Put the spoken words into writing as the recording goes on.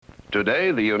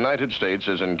Today, the United States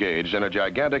is engaged in a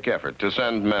gigantic effort to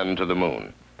send men to the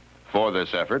moon. For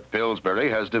this effort, Pillsbury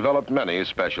has developed many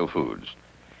special foods.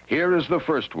 Here is the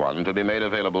first one to be made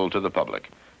available to the public,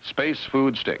 Space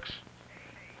Food Sticks.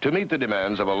 To meet the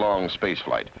demands of a long space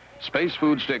flight, Space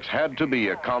Food Sticks had to be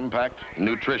a compact,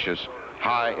 nutritious,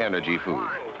 high-energy food.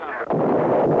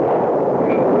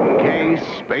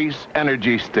 Space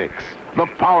Energy Sticks, the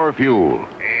power fuel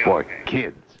for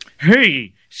kids.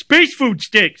 Hey, Space Food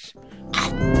Sticks!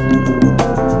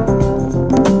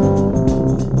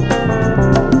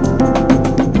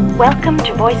 Welcome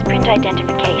to voice print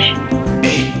identification.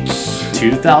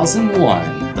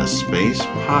 2001. A Space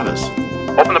Odyssey.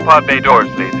 Open the pod bay doors,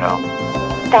 please, Hal.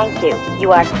 Thank you.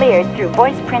 You are cleared through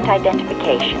voice print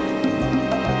identification.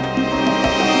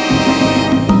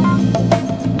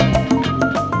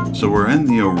 So we're in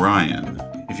the Orion.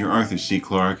 If you're Arthur C.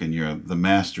 Clarke and you're the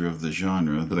master of the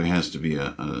genre, there has to be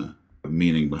a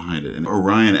meaning behind it. And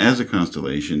Orion as a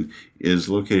constellation is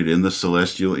located in the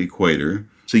celestial equator.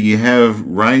 So you have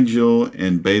Rigel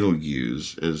and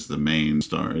Betelgeuse as the main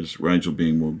stars, Rigel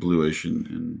being more bluish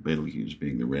and Betelgeuse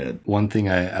being the red. One thing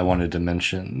I wanted to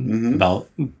mention about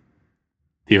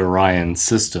the Orion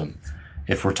system,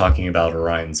 if we're talking about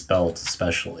Orion's belt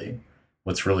especially,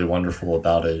 what's really wonderful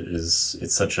about it is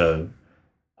it's such a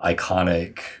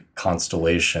iconic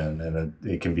constellation, and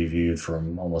it can be viewed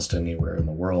from almost anywhere in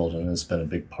the world, and it's been a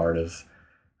big part of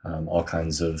all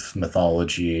kinds of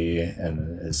mythology,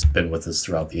 and it's been with us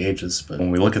throughout the ages. But when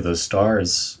we look at those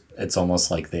stars, it's almost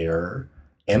like they are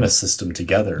in a system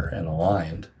together and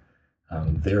aligned.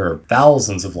 They are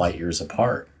thousands of light years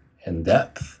apart in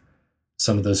depth.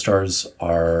 Some of those stars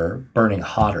are burning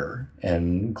hotter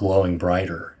and glowing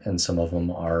brighter, and some of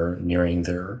them are nearing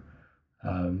their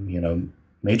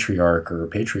matriarch or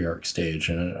patriarch stage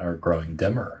and are growing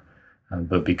dimmer.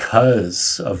 But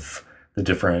because of the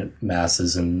different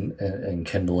masses and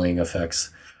kindling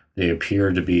effects, they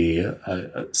appear to be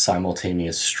a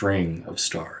simultaneous string of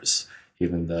stars,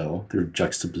 even though their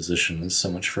juxtaposition is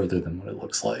so much further than what it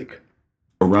looks like.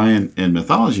 Orion in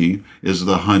mythology is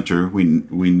the hunter. We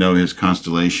know his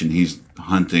constellation. He's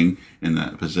hunting in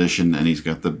that position, and he's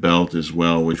got the belt as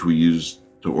well, which we use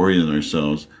to orient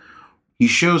ourselves. He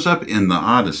shows up in the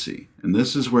Odyssey, and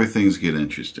this is where things get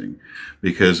interesting,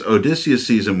 because Odysseus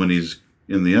sees him when he's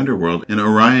in the underworld, and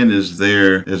Orion is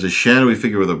there as a shadowy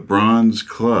figure with a bronze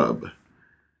club.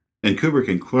 And Kubrick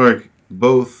and Clarke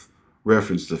both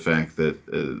reference the fact that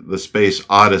the Space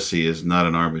Odyssey is not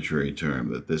an arbitrary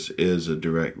term, that this is a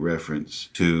direct reference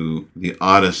to the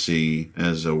Odyssey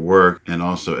as a work and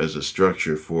also as a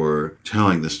structure for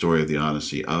telling the story of the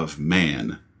Odyssey of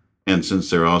man. And since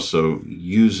they're also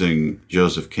using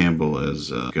Joseph Campbell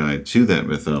as a guide to that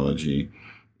mythology,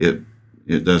 it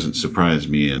doesn't surprise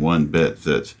me one bit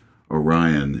that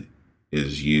Orion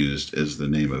is used as the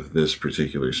name of this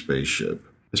particular spaceship.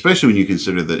 Especially when you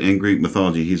consider that in Greek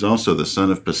mythology, he's also the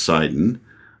son of Poseidon.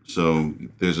 So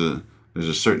there's a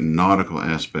certain nautical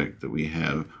aspect that we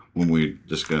have when we're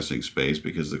discussing space,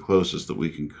 because the closest that we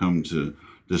can come to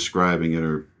describing it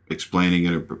or explaining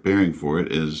it or preparing for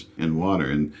it is in water.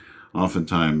 And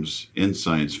oftentimes in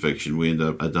science fiction, we end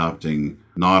up adopting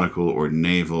nautical or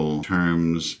naval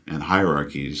terms and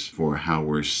hierarchies for how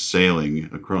we're sailing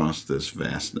across this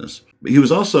vastness. But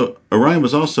Orion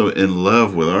was also in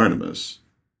love with Artemis,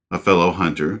 a fellow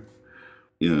hunter.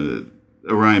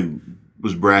 Orion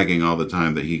was bragging all the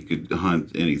time that he could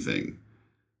hunt anything.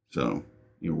 So,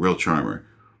 real charmer.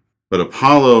 But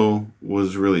Apollo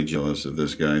was really jealous of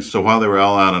this guy. So while they were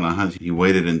all out on a hunt, he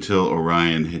waited until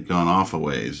Orion had gone off a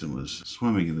ways and was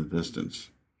swimming in the distance.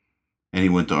 And he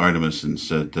went to Artemis and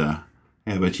said,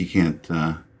 "Hey, I bet you can't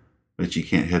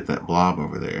hit that blob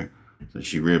over there." So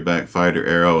she reared back, fired her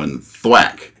arrow, and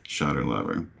thwack, shot her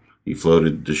lover. He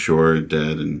floated to shore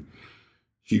dead, and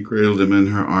she cradled him in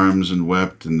her arms and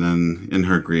wept, and then in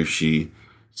her grief she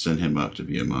sent him up to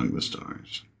be among the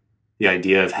stars. The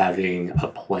idea of having a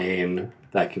plane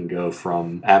that can go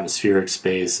from atmospheric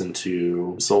space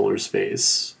into solar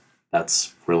space,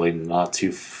 that's really not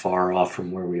too far off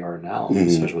from where we are now,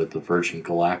 especially with the Virgin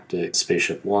Galactic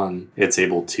Spaceship One. It's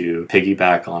able to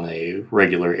piggyback on a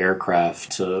regular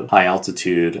aircraft to high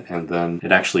altitude, and then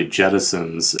it actually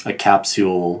jettisons a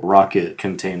capsule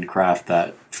rocket-contained craft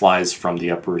that flies from the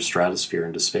upper stratosphere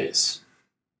into space.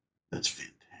 That's fantastic.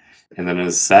 And then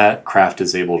as that craft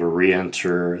is able to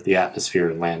re-enter the atmosphere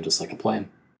and land just like a plane.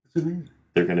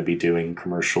 They're going to be doing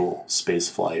commercial space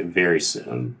flight very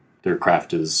soon. Their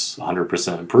craft is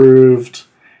 100% improved.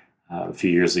 A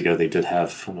few years ago, they did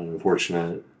have an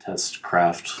unfortunate test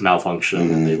craft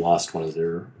malfunction, and they lost one of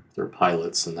their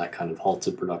pilots, and that kind of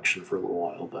halted production for a little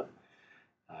while. But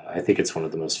I think it's one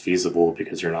of the most feasible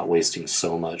because you're not wasting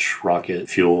so much rocket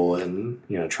fuel and,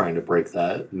 trying to break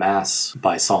that mass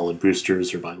by solid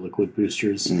boosters or by liquid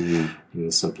boosters. You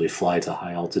can simply fly to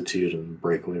high altitude and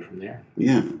break away from the air.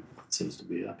 Yeah. It seems to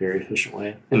be a very efficient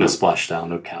way. And no splashdown,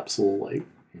 no capsule,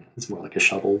 it's more like a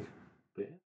shuttle.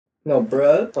 Now,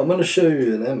 Brad, I'm going to show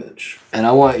you an image. And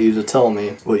I want you to tell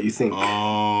me what you think.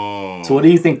 Oh. So what do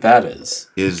you think that is?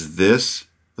 Is this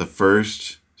the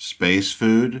first space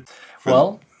food?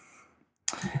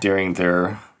 During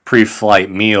their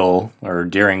pre-flight meal, or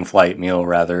during flight meal,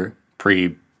 rather,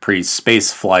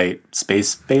 pre-space flight,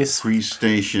 space base?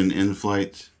 Pre-station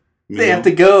in-flight meal? They have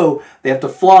to go. They have to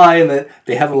fly, and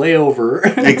they have a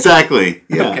layover. Exactly.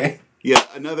 Yeah. Okay. Yeah,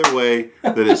 another way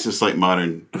that it's just like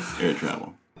modern air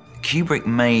travel. Kubrick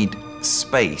made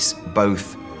space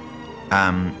both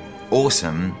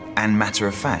awesome and matter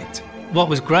of fact. What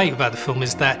was great about the film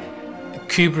is that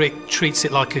Kubrick treats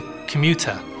it like a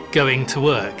commuter going to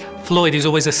work. Floyd is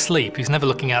always asleep. He's never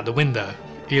looking out the window,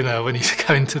 when he's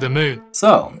going to the moon.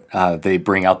 So, they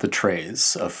bring out the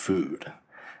trays of food,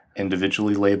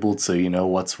 individually labeled so you know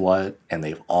what's what, and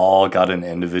they've all got an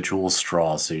individual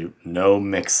straw, so no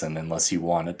mixing unless you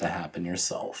want it to happen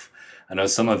yourself. I know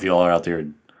some of y'all are out there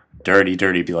dirty,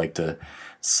 be like to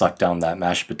suck down that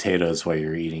mashed potatoes while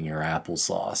you're eating your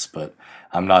applesauce, but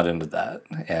I'm not into that.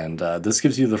 And this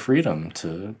gives you the freedom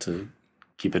to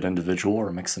keep it individual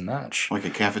or mix and match. Like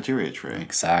a cafeteria tray.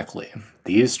 Exactly.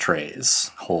 These trays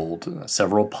hold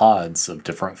several pods of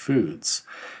different foods.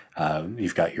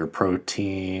 You've got your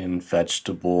protein,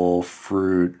 vegetable,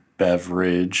 fruit,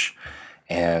 beverage,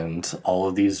 and all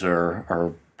of these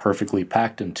are perfectly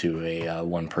packed into a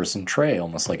one-person tray,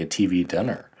 almost like a TV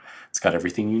dinner. It's got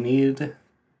everything you need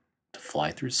to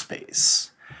fly through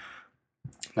space.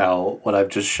 Now, what I've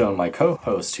just shown my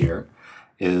co-host here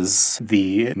is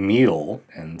the meal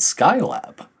in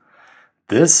Skylab.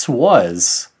 This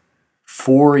was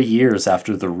 4 years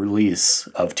after the release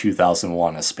of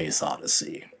 2001: A Space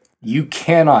Odyssey. You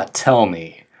cannot tell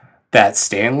me that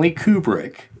Stanley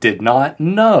Kubrick did not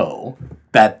know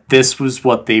that this was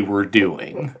what they were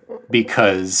doing,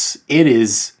 because it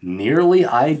is nearly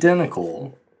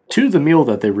identical to the meal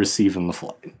that they receive in the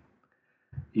flight.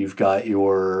 You've got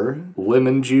your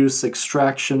lemon juice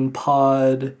extraction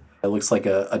pod. It looks like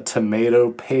a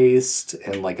tomato paste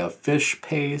and like a fish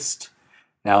paste.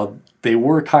 Now, they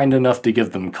were kind enough to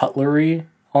give them cutlery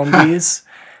on these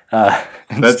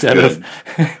instead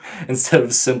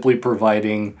of simply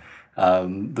providing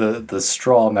the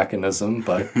straw mechanism,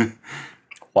 but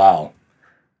wow,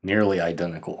 nearly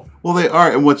identical. Well, they are.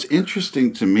 And what's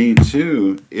interesting to me,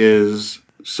 too, is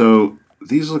so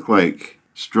these look like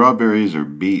strawberries or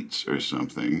beets or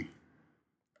something.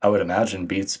 I would imagine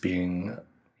beets being,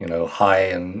 high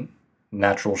in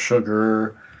natural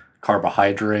sugar,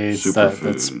 carbohydrates.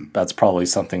 That's probably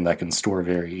something that can store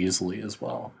very easily as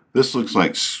well. This looks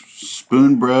like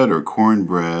spoon bread or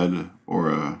cornbread or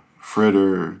a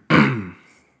fritter. And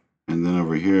then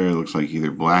over here it looks like either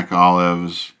black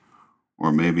olives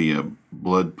or maybe a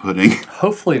blood pudding.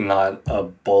 Hopefully not a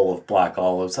bowl of black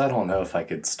olives. I don't know if I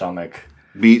could stomach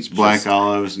beets, black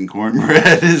olives, and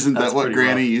cornbread. Isn't that what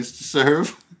Granny used to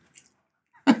serve?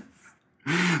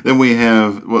 Then we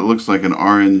have what looks like an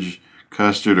orange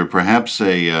custard or perhaps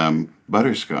a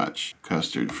butterscotch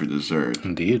custard for dessert.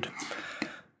 Indeed.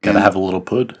 Gotta have a little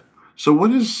pud. So what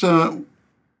is, and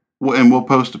we'll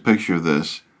post a picture of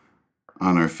this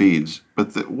on our feeds,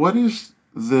 but what is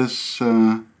this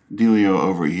dealio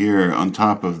over here on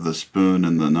top of the spoon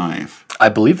and the knife? I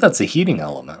believe that's a heating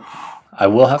element. I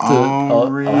will have to, I'll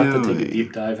have to take a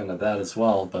deep dive into that as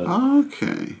well. But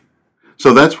okay.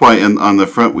 So that's why on the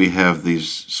front we have these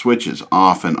switches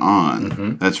off and on.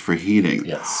 Mm-hmm. That's for heating.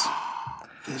 Yes.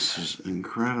 This is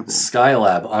incredible.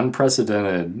 Skylab,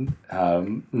 unprecedented,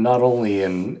 not only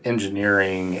in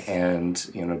engineering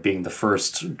and being the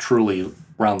first truly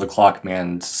round-the-clock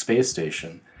manned space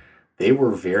station. They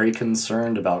were very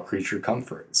concerned about creature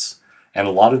comforts. And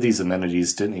a lot of these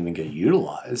amenities didn't even get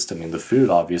utilized. I mean, the food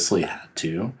obviously had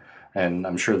to, and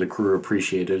I'm sure the crew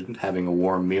appreciated having a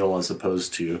warm meal as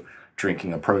opposed to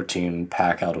drinking a protein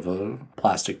pack out of a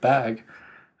plastic bag.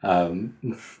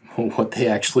 What they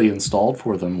actually installed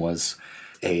for them was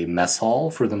a mess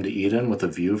hall for them to eat in with a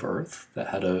view of Earth that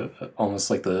had almost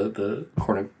like the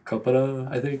cornucopia,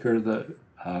 I think, or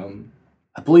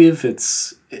I believe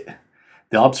it's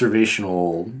the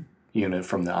observational unit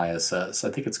from the ISS.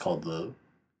 I think it's called the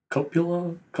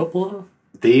cupola.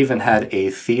 They even had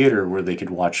a theater where they could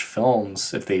watch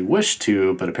films if they wished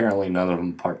to, but apparently none of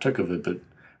them partook of it, but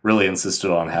really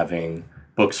insisted on having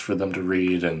books for them to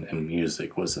read, and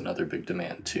music was another big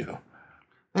demand too.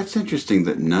 That's interesting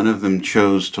that none of them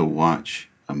chose to watch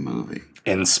a movie.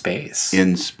 In space.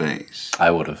 In space. I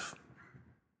would have.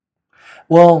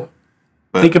 Well,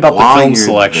 but think about the film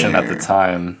selection at the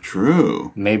time.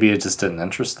 True. Maybe it just didn't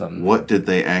interest them. What did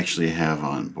they actually have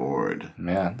on board?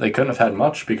 Yeah, they couldn't have had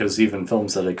much because even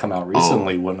films that had come out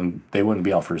recently wouldn't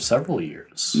be out for several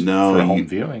years for home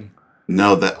viewing.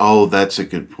 No, that's a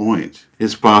good point.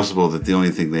 It's possible that the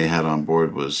only thing they had on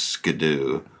board was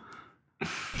Skidoo.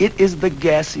 It is the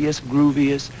gassiest,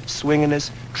 grooviest,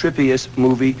 swingingest, trippiest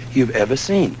movie you've ever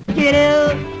seen.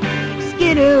 Skidoo,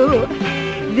 Skidoo.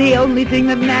 The only thing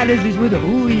that matters is with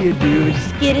who you do.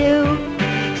 Skidoo,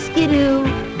 Skidoo.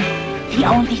 The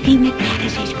only thing that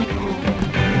matters is with who.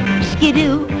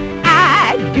 Skidoo,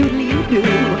 I doodly-doo.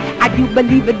 I do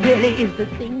believe it really is the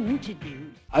thing to do.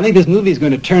 I think this movie is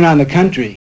going to turn on the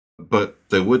country. But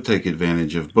they would take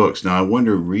advantage of books. Now, I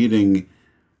wonder, reading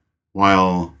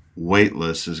while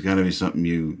weightless is going to be something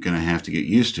you're going to have to get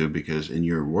used to, because in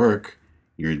your work,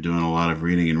 you're doing a lot of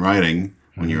reading and writing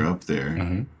when you're up there.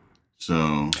 Mm-hmm.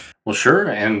 So, well, sure,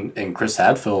 and Chris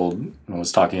Hadfield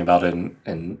was talking about it,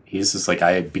 and he's just like,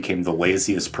 I became the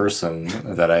laziest person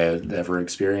that I had ever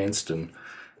experienced, and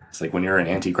it's like when you're in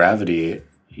anti-gravity,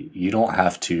 you don't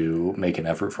have to make an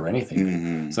effort for anything.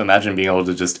 Mm-hmm. So imagine being able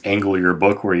to just angle your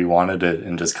book where you wanted it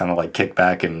and just kind of like kick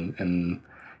back and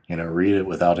read it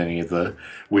without any of the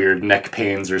weird neck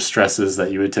pains or stresses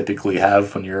that you would typically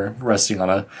have when you're resting on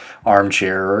a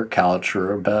armchair or couch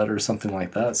or a bed or something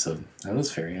like that. So that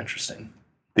was very interesting.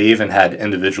 They even had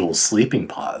individual sleeping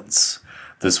pods.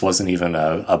 This wasn't even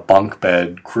a bunk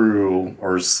bed crew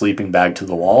or sleeping bag to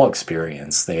the wall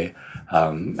experience. They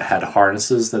had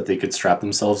harnesses that they could strap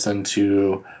themselves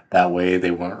into. That way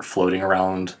they weren't floating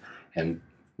around and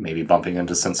maybe bumping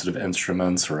into sensitive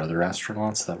instruments or other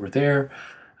astronauts that were there.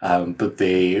 But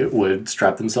they would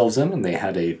strap themselves in, and they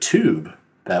had a tube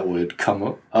that would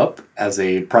come up as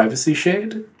a privacy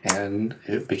shade, and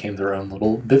it became their own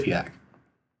little bivouac.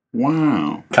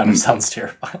 Wow. Kind of sounds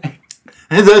terrifying.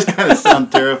 It does kind of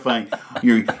sound terrifying.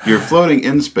 You're floating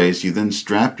in space. You then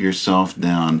strap yourself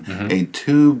down. Mm-hmm. A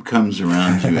tube comes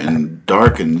around you and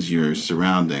darkens your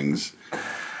surroundings.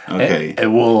 Okay.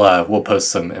 And we'll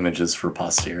post some images for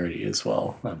posterity as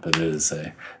well. But it is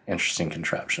a interesting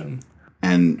contraption.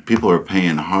 And people are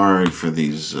paying hard for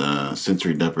these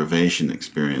sensory deprivation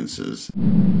experiences.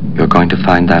 You're going to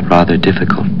find that rather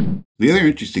difficult. The other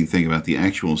interesting thing about the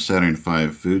actual Saturn V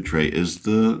food tray is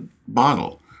the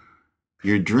bottle.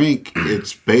 Your drink,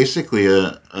 it's basically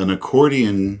an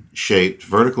accordion-shaped,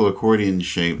 vertical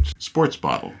accordion-shaped sports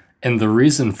bottle. And the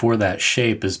reason for that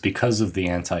shape is because of the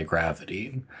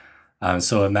anti-gravity.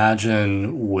 So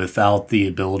imagine without the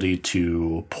ability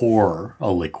to pour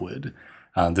a liquid,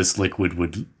 this liquid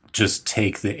would just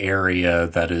take the area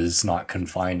that is not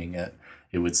confining it.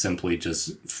 It would simply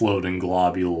just float in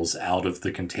globules out of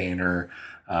the container.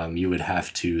 You would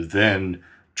have to then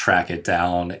track it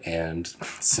down and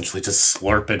essentially just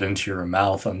slurp it into your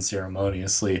mouth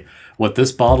unceremoniously. What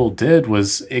this bottle did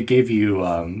was it gave you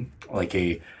like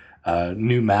a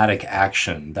pneumatic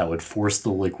action that would force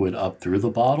the liquid up through the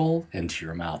bottle into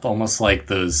your mouth, almost like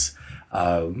those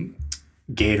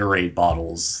Gatorade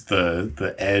bottles,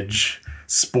 the Edge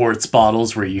sports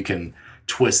bottles where you can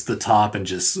twist the top and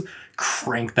just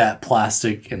crank that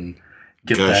plastic and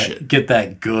get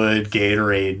that good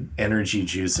Gatorade energy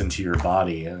juice into your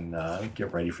body and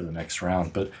get ready for the next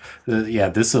round. But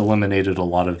this eliminated a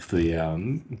lot of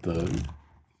the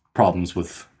problems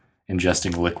with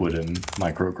ingesting liquid in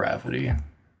microgravity.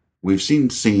 We've seen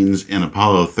scenes in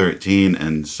Apollo 13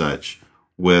 and such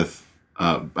with,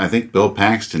 I think Bill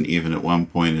Paxton even at one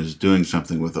point is doing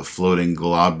something with a floating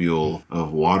globule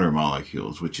of water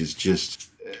molecules, which is just,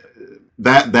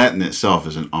 that in itself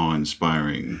is an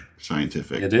awe-inspiring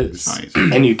scientific science.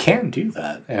 And you can do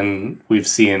that. And we've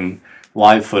seen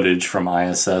live footage from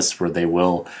ISS where they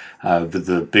will.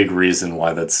 The big reason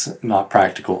why that's not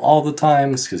practical all the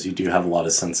time is because you do have a lot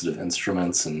of sensitive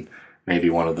instruments, and maybe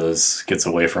one of those gets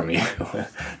away from you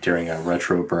during a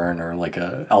retro burn or like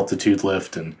a altitude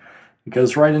lift, and it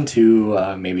goes right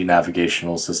into maybe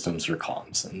navigational systems or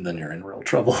comms, and then you're in real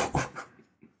trouble.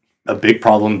 A big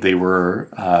problem they were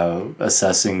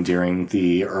assessing during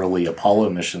the early Apollo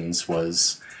missions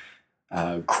was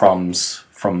crumbs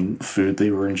from food they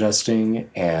were ingesting,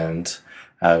 and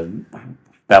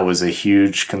that was a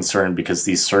huge concern because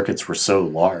these circuits were so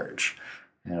large.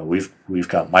 You know, we've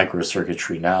got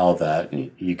microcircuitry now that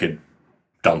you could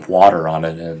dump water on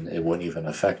it and it wouldn't even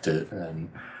affect it, and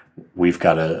we've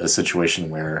got a situation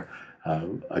where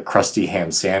a crusty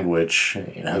ham sandwich,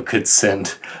 could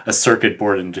send a circuit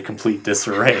board into complete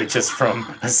disarray just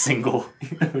from a single,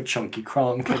 chunky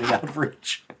crumb getting out of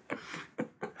reach.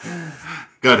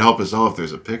 God help us all if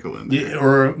there's a pickle in there. Yeah,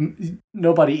 or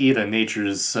nobody eat a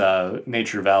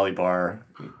Nature Valley bar.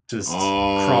 Just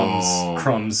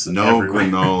crumbs. No everywhere.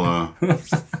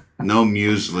 granola. No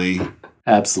muesli.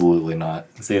 Absolutely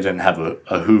not. They didn't have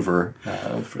a Hoover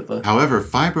for the. However,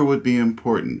 fiber would be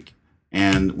important.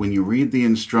 And when you read the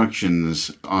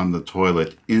instructions on the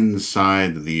toilet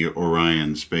inside the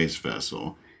Orion space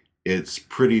vessel, it's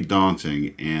pretty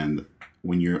daunting. And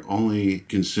when you're only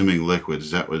consuming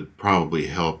liquids, that would probably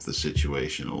help the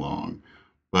situation along.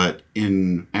 But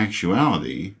in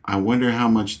actuality, I wonder how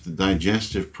much the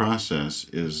digestive process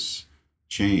is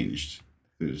changed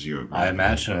through zero gravity. I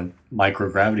imagine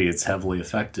microgravity is heavily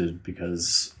affected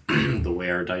because the way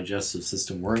our digestive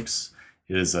system works,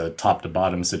 it is a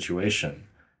top-to-bottom situation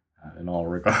in all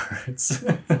regards.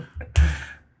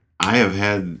 I have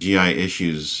had GI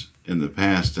issues in the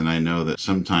past, and I know that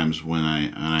sometimes when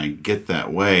I get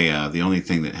that way, the only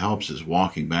thing that helps is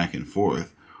walking back and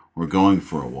forth or going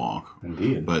for a walk.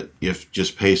 Indeed. But if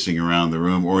just pacing around the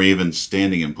room or even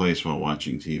standing in place while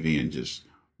watching TV and just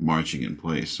marching in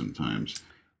place sometimes,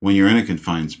 when you're in a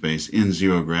confined space in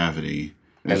zero gravity...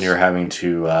 And you're having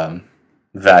to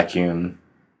vacuum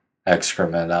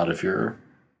excrement out of your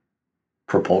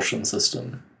propulsion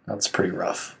system. That's pretty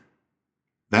rough.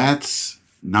 That's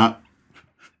not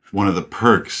one of the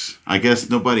perks. I guess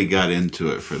nobody got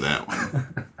into it for that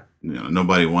one.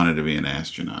 Nobody wanted to be an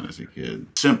astronaut as a kid,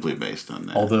 simply based on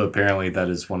that. Although apparently that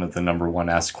is one of the number one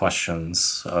asked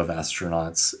questions of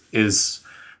astronauts, is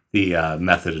the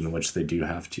method in which they do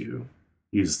have to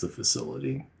use the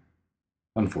facility,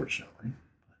 unfortunately.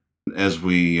 As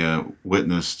we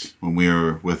witnessed when we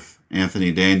were with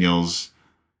Anthony Daniels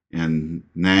in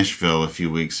Nashville a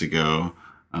few weeks ago,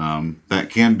 that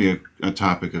can be a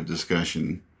topic of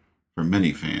discussion for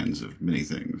many fans of many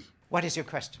things. What is your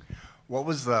question? What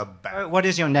was the... what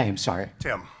is your name? Sorry.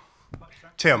 Tim.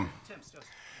 Tim.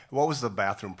 What was the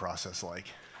bathroom process like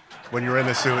when you were in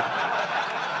the suit?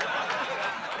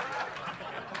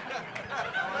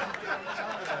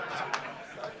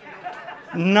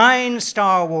 Nine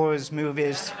Star Wars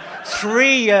movies,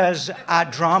 3 years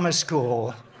at drama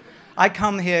school. I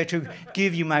come here to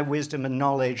give you my wisdom and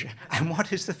knowledge. And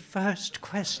what is the first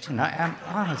question I am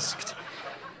asked?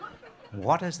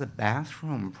 What is the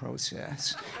bathroom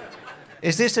process?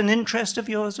 Is this an interest of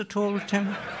yours at all,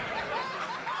 Tim?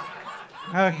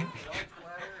 If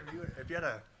you had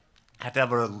to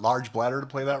have a large bladder to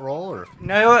play that role, or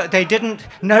no, they didn't.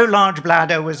 No large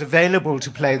bladder was available to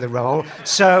play the role,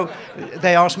 so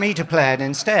they asked me to play it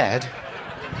instead.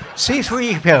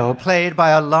 C-3PO played by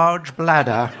a large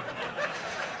bladder.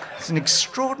 It's an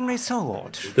extraordinary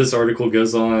thought. This article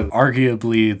goes on.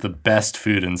 Arguably the best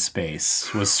food in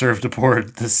space was served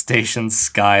aboard the station's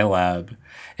Skylab.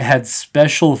 It had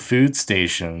special food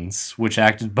stations, which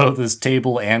acted both as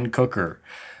table and cooker.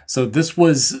 So this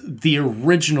was the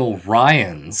original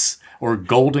Ryans, or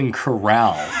Golden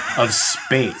Corral, of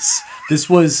space.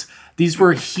 These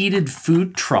were heated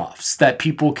food troughs that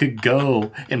people could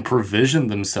go and provision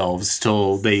themselves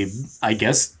till they, I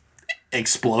guess,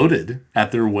 exploded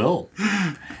at their will.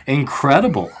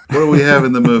 Incredible. What do we have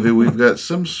in the movie? We've got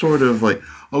some sort of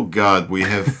oh God, we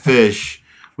have fish.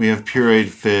 We have pureed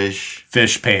fish.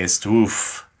 Fish paste.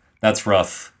 Oof. That's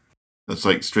rough. That's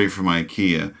straight from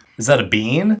IKEA. Is that a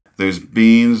bean? There's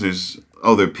beans.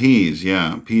 They're peas.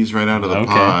 Yeah. Peas right out of the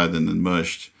pod and then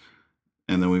mushed.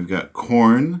 And then we've got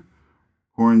corn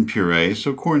puree.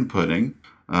 So corn pudding.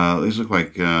 These look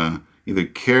like either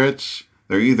carrots.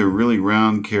 They're either really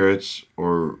round carrots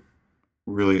or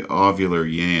really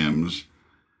ovular yams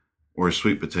or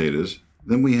sweet potatoes.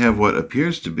 Then we have what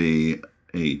appears to be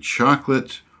a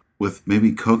chocolate with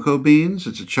maybe cocoa beans.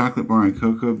 It's a chocolate bar and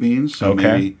cocoa beans. So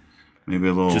maybe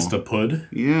a little... Just a pud?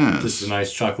 Yeah. Just a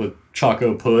nice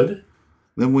choco pud.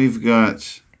 Then we've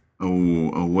got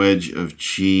a wedge of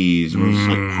cheese. It looks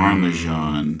like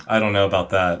Parmesan. I don't know about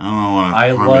that. I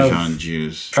don't want Parmesan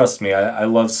juice. Trust me, I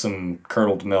love some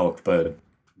curdled milk, but...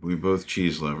 We're both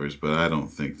cheese lovers, but I don't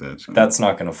think that's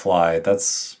not going to fly.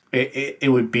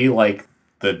 It would be like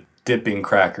the dipping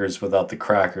crackers without the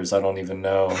crackers. I don't even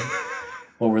know.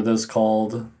 What were those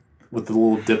called? With the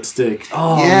little dipstick.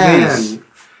 Oh, yes.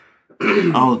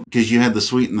 Man. Oh, because you had the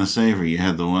sweet and the savory. You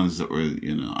had the ones that were,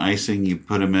 icing, you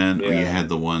put them in, or you had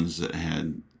the ones that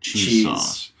had cheese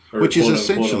sauce. Which is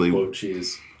essentially, quote,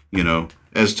 cheese.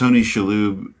 As Tony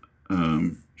Shalhoub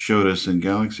showed us in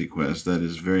Galaxy Quest, that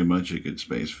is very much a good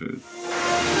space food.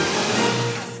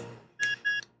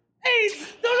 Hey,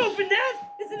 don't open that!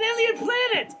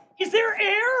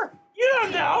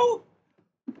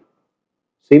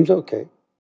 Seems okay.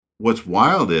 What's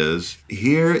wild is,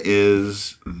 here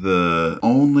is the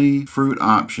only fruit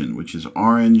option, which is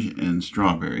orange and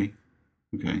strawberry.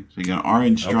 Okay, so you got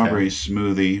orange strawberry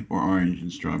smoothie or orange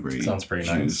and strawberry Sounds pretty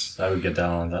juice. nice. I would get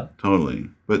down on that. Totally.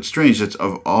 But strange, that's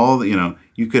of all,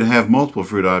 you could have multiple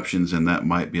fruit options and that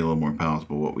might be a little more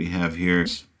palatable. What we have here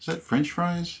is that French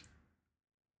fries?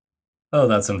 Oh,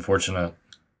 that's unfortunate.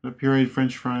 The pureed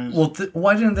French fries? Well,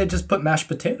 why didn't they just put mashed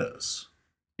potatoes?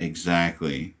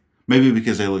 Exactly. Maybe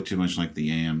because they look too much like the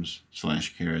yams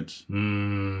 / carrots.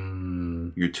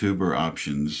 Your tuber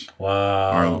options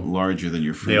are larger than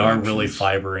your fruit They are options. really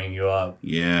fibering you up.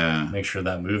 Yeah. Make sure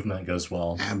that movement goes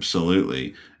well.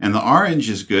 Absolutely. And the orange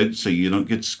is good so you don't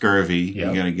get scurvy.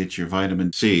 You got to get your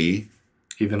vitamin C.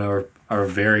 Even our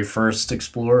very first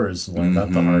explorers learned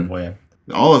that the hard way.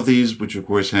 All of these, which of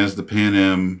course has the Pan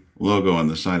Am logo on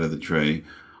the side of the tray,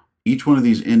 each one of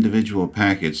these individual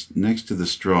packets next to the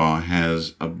straw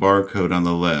has a barcode on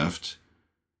the left,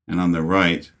 and on the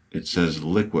right it says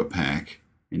Liquipack,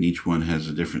 and each one has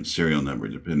a different serial number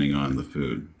depending on the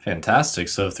food. Fantastic.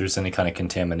 So if there's any kind of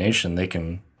contamination, they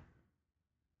can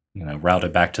route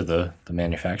it back to the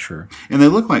manufacturer. And they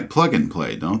look like plug and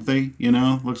play, don't they?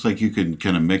 Looks like you could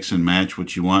kind of mix and match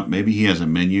what you want. Maybe he has a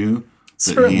menu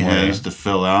that he has to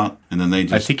fill out, and then they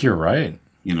just... I think you're right.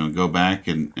 Go back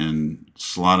and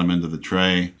slot him into the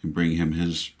tray and bring him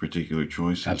his particular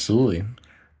choices. Absolutely.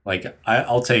 Like,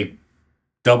 I'll take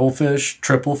double fish,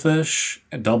 triple fish,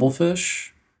 double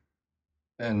fish,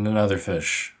 and another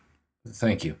fish.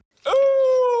 Thank you.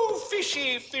 Oh,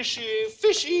 fishy, fishy,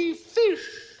 fishy, fish.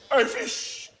 A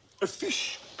fish, a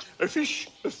fish, a fish,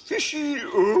 a fishy,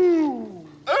 ooh.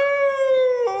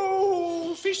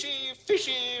 Oh, fishy,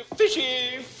 fishy,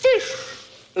 fishy, fish.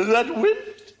 That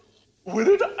went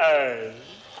with an eye.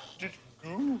 Did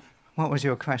you? What was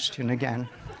your question again?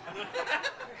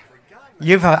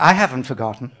 I haven't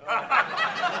forgotten.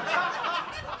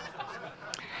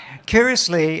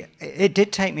 Curiously, it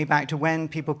did take me back to when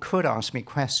people could ask me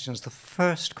questions. The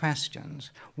first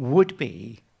questions would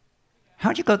be,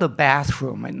 how'd you go to the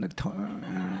bathroom in the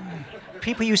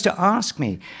people used to ask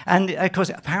me. And of course,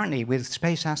 apparently with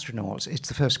space astronauts, it's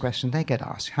the first question they get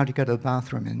asked. How do you go to the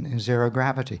bathroom in zero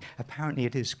gravity? Apparently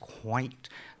it is quite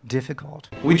difficult.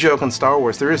 We joke on Star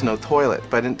Wars there is no toilet,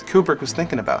 but Kubrick was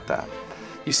thinking about that.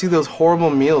 You see those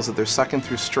horrible meals that they're sucking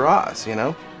through straws,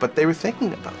 But they were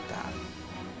thinking about that.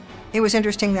 It was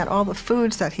interesting that all the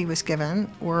foods that he was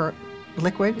given were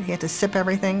liquid. He had to sip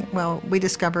everything. Well, we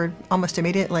discovered almost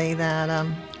immediately that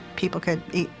people could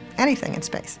eat anything in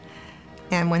space.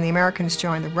 And when the Americans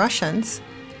joined the Russians,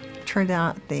 it turned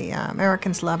out the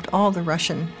Americans loved all the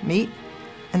Russian meat,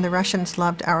 and the Russians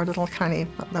loved our little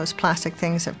those plastic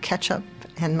things of ketchup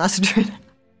and mustard.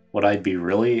 What I'd be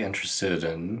really interested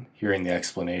in hearing the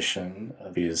explanation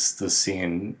of is the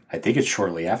scene, I think it's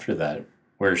shortly after that,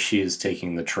 where she is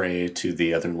taking the tray to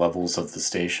the other levels of the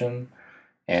station.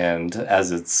 And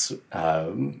as it's,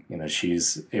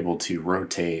 she's able to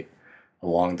rotate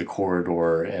along the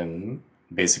corridor and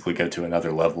basically go to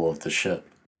another level of the ship.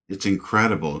 It's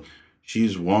incredible.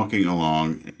 She's walking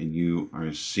along and you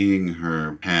are seeing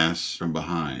her pass from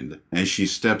behind. As she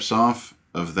steps off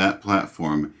of that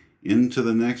platform into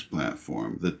the next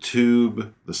platform, the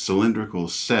tube, the cylindrical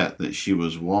set that she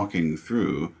was walking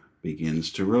through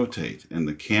begins to rotate, and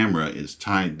the camera is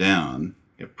tied down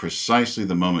at precisely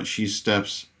the moment she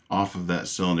steps off of that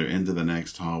cylinder into the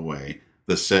next hallway.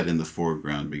 The set in the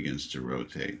foreground begins to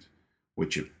rotate,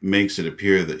 which makes it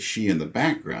appear that she in the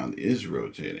background is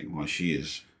rotating while she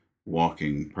is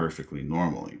walking perfectly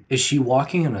normally. Is she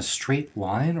walking in a straight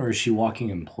line, or is she walking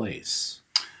in place?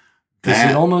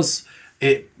 Because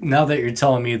now that you're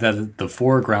telling me that the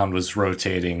foreground was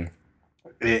rotating,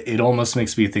 it almost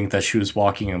makes me think that she was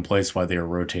walking in place while they were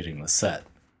rotating the set.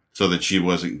 So that she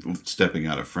wasn't stepping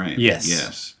out of frame. Yes.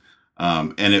 Yes.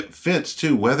 And it fits,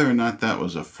 too. Whether or not that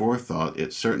was a forethought,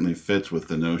 it certainly fits with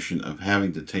the notion of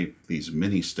having to take these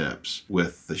mini steps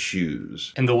with the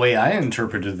shoes. And the way I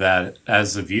interpreted that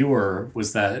as a viewer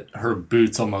was that her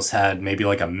boots almost had maybe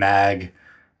like a mag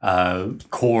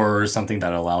core or something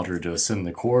that allowed her to ascend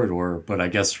the corridor. But I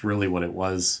guess really what it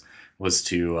was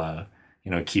to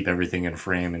keep everything in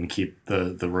frame and keep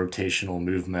the rotational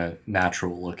movement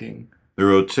natural looking. The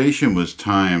rotation was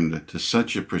timed to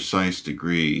such a precise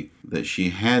degree that she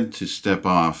had to step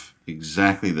off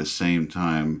exactly the same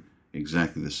time,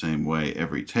 exactly the same way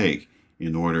every take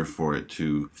in order for it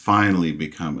to finally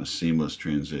become a seamless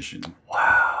transition.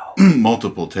 Wow.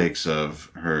 Multiple takes of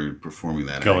her performing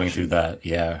that Going action. through that,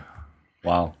 yeah.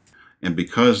 Wow. And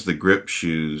because the grip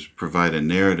shoes provide a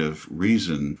narrative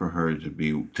reason for her to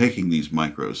be taking these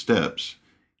micro steps,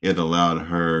 it allowed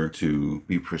her to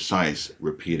be precise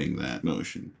repeating that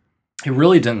motion. It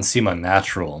really didn't seem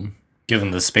unnatural,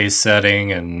 given the space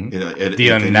setting and the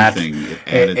unnatural,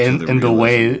 and the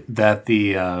way that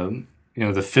the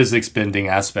the physics bending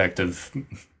aspect of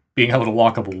being able to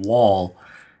walk up a wall.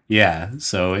 Yeah,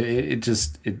 so it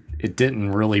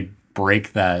didn't really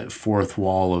break that fourth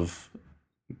wall of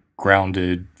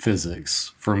grounded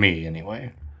physics for me,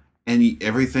 anyway. And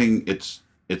everything, it's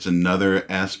another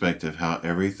aspect of how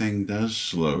everything does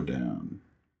slow down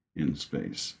in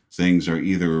space. Things are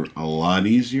either a lot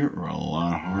easier or a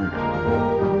lot harder.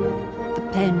 The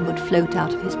pen would float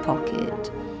out of his pocket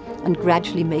and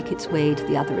gradually make its way to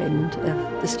the other end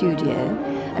of the studio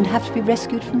and have to be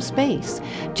rescued from space,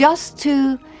 just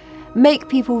to make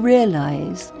people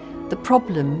realize the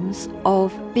problems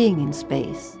of being in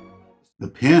space. The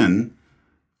pen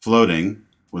floating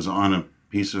was on a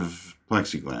piece of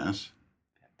plexiglass.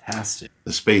 Fantastic.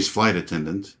 The space flight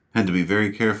attendant had to be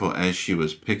very careful as she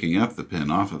was picking up the pen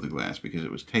off of the glass because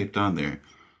it was taped on there.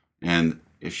 And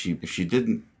if she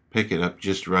didn't pick it up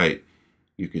just right,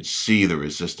 you could see the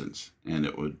resistance and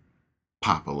it would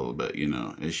pop a little bit,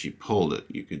 As she pulled it,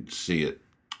 you could see it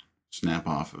snap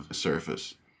off of the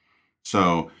surface.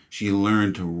 So she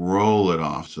learned to roll it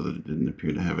off so that it didn't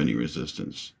appear to have any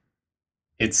resistance.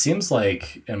 It seems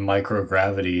like in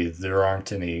microgravity, there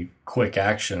aren't any quick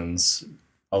actions.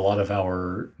 A lot of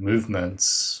our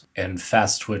movements and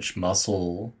fast twitch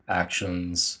muscle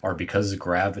actions are because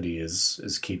gravity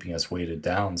is keeping us weighted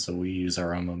down. So we use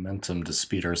our own momentum to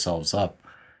speed ourselves up.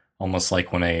 Almost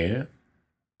like when a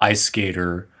ice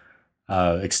skater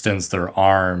extends their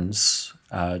arms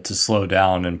to slow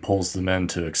down and pulls them in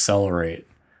to accelerate.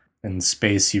 In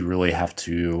space, you really have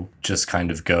to just kind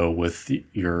of go with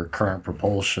your current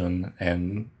propulsion,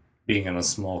 and being in a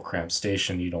small cramped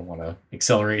station, you don't want to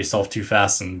accelerate yourself too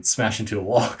fast and smash into a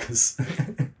wall, because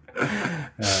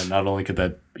not only could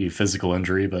that be physical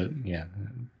injury, but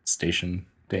station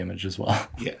damage as well.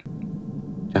 Yeah.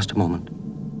 Just a moment.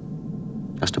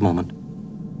 Just a moment.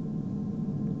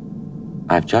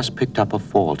 I've just picked up a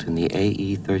fault in the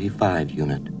AE-35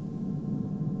 unit.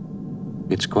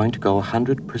 It's going to go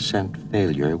 100%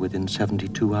 failure within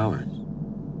 72 hours.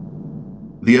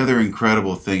 The other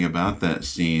incredible thing about that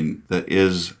scene that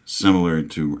is similar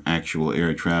to actual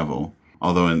air travel,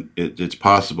 although it's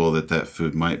possible that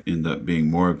food might end up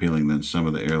being more appealing than some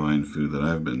of the airline food that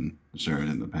I've been served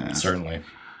in the past. Certainly.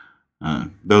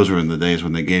 Those were in the days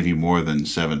when they gave you more than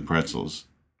 7 pretzels.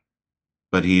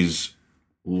 But he's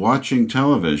watching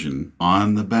television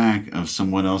on the back of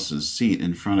someone else's seat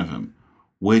in front of him,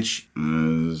 which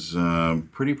is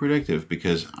pretty predictive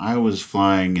because I was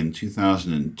flying in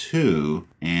 2002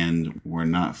 and we're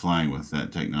not flying with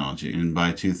that technology. And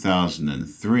by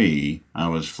 2003, I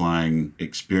was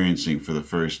experiencing for the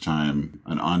first time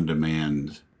an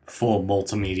on-demand full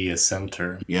multimedia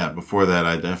center. Yeah, before that,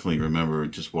 I definitely remember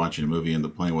just watching a movie in the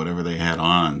plane, whatever they had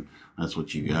on, that's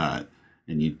what you got.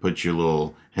 And you'd put your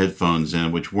little headphones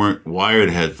in, which weren't wired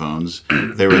headphones.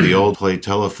 They were the old play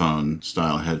telephone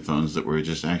style headphones that were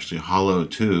just actually hollow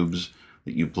tubes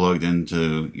that you plugged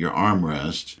into your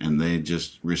armrest, and they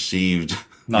just received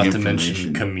Not to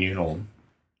mention communal.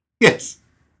 Yes.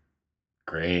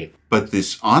 Great. But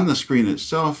this on the screen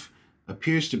itself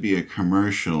appears to be a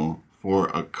commercial for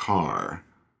a car.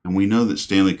 And we know that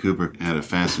Stanley Kubrick had a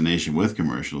fascination with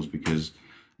commercials because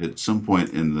at some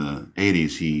point in the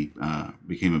 80s, he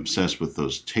became obsessed with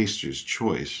those Taster's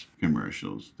Choice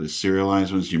commercials. The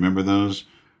serialized ones, do you remember those?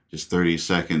 Just 30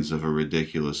 seconds of a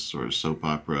ridiculous sort of soap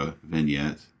opera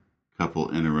vignette.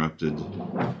 Couple interrupted.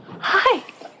 Hi.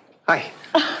 Hi.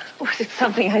 Was it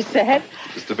something I said?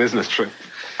 Just a business trip.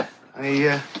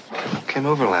 I came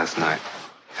over last night.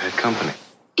 I had company.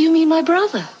 You mean my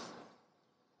brother?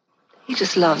 He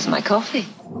just loves my coffee.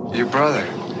 Your brother?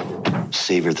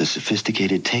 Savor the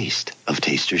sophisticated taste of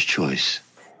Taster's Choice.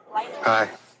 Hi.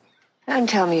 Don't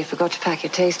tell me you forgot to pack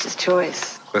your Taster's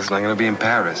Choice. Listen, I'm going to be in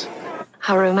Paris.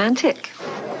 How romantic.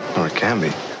 Or it can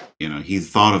be. He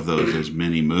thought of those as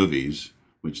mini movies,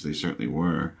 which they certainly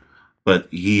were. But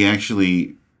he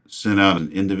actually sent out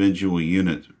an individual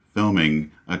unit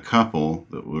filming a couple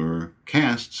that were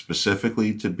cast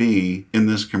specifically to be in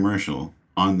this commercial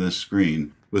on this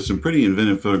screen with some pretty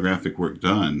inventive photographic work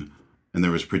done. And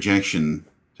there was projection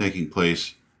taking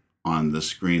place on the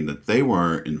screen that they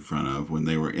were in front of when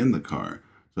they were in the car.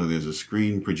 So there's a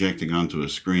screen projecting onto a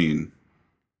screen,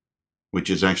 which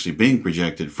is actually being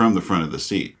projected from the front of the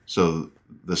seat. So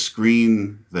the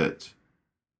screen that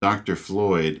Dr.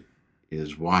 Floyd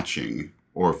is watching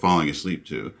or falling asleep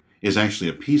to is actually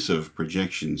a piece of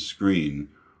projection screen,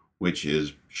 which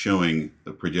is showing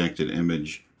the projected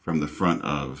image from the front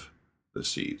of the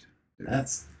seat.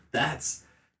 That's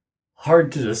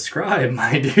hard to describe,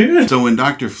 my dude. So when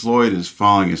Dr. Floyd is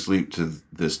falling asleep to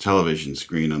this television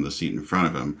screen on the seat in front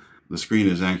of him, the screen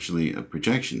is actually a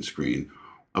projection screen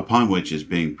upon which is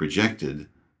being projected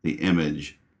the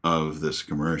image of this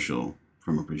commercial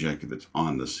from a projector that's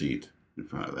on the seat in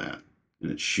front of that.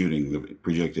 And it's shooting the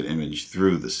projected image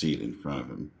through the seat in front of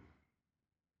him.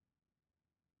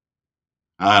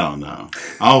 I don't know.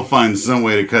 I'll find some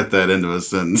way to cut that into a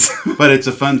sentence. But it's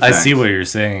a fun fact. I see what you're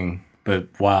saying, but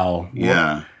wow.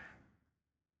 Yeah.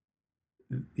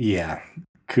 Yeah.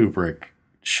 Kubrick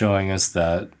showing us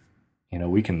that,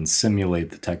 we can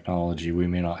simulate the technology. We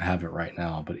may not have it right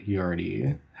now, but he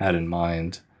already had in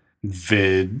mind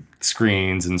vid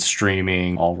screens and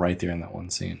streaming all right there in that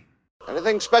one scene.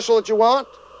 Anything special that you want?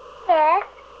 Yes,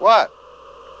 What?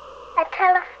 a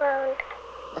telephone.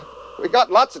 We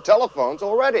got lots of telephones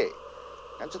already.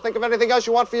 Can't you think of anything else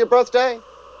you want for your birthday?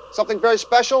 Something very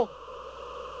special?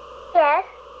 Yes,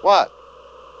 What?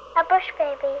 a bush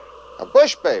baby. A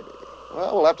bush baby?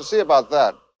 Well, we'll have to see about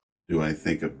that. Do I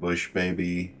think a bush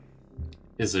baby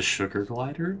is a sugar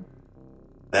glider?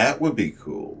 That would be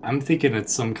cool. I'm thinking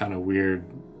it's some kind of weird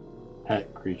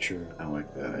pet creature. I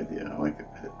like that idea. I like a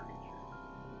pet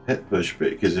creature. Pet bush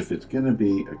baby. Because if it's going to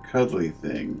be a cuddly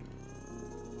thing,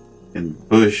 and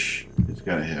bush, it's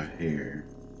got to have hair.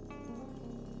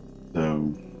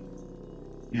 So,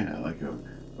 yeah, like a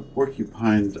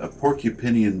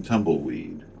porcupinian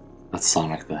tumbleweed. That's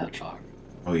Sonic the Hedgehog.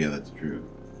 Oh yeah, that's true.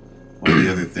 One of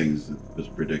the other things that was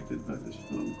predicted by this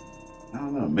film. I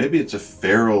don't know. Maybe it's a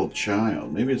feral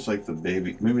child. Maybe it's like the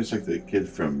baby. Maybe it's like the kid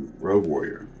from Road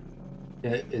Warrior.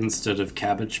 Yeah, instead of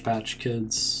Cabbage Patch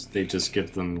Kids, they just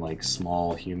give them like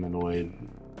small humanoid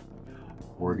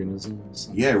organisms.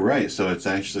 Yeah, right. So it's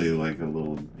actually like a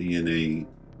little DNA,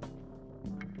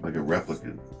 like a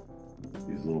replicant.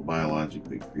 These little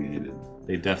biologically created.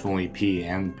 They definitely pee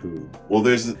and poo. Well,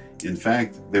 in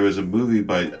fact, there was a movie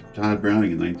by Todd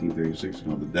Browning in 1936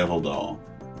 called The Devil Doll,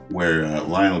 where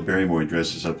Lionel Barrymore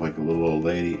dresses up like a little old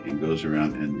lady and goes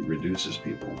around and reduces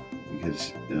people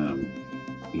because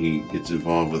he gets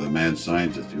involved with a mad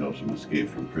scientist who helps him escape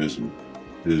from prison,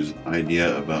 whose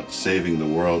idea about saving the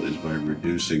world is by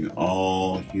reducing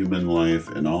all human life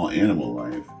and all animal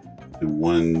life to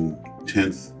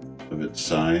 1/10 of its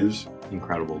size.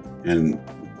 Incredible. And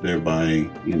thereby,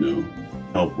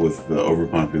 help with the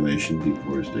overpopulation,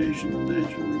 deforestation, and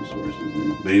natural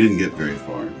resources. But he didn't get very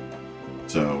far.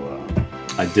 So,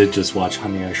 I did just watch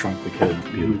Honey, I Shrunk the Kid.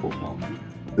 Beautiful film.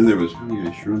 Then there was Honey,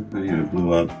 I Shrunk, Honey, I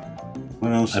Blew Up.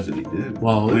 What else did he do?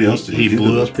 Well, he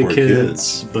blew up the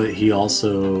kids, but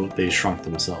they shrunk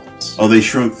themselves. Oh, they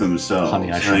shrunk themselves.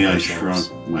 Honey, I Shrunk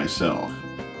Myself.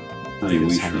 Honey,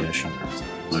 we shrunk. I Shrunk Ourselves.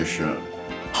 My show.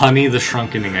 Honey, the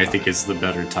Shrunkening, I think, is the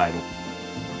better title.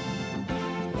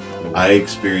 I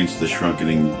experienced the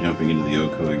shrunkening jumping into the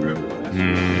Ocoee River last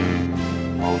year.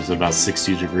 What was it, about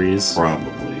 60 degrees?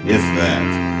 Probably, if that.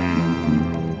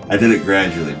 I did it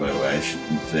gradually, by the way. I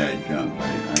shouldn't say I jumped. I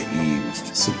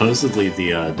eased. Supposedly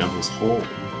the Devil's Hole.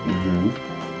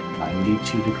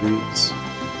 92 degrees.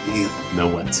 Yeah. No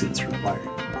wetsuits required.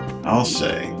 I'll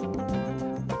say.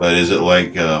 But is it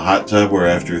like a hot tub where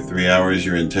after 3 hours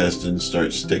your intestines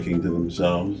start sticking to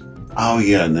themselves? Oh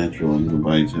yeah, natural and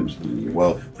body temps.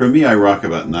 Well, for me, I rock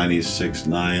about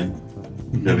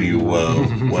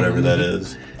 96.9 whatever that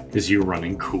is. Because you're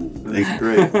running cool. Thanks,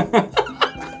 great.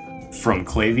 From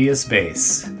Clavius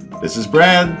Base. This is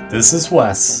Brad. This is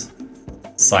Wes.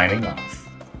 Signing off.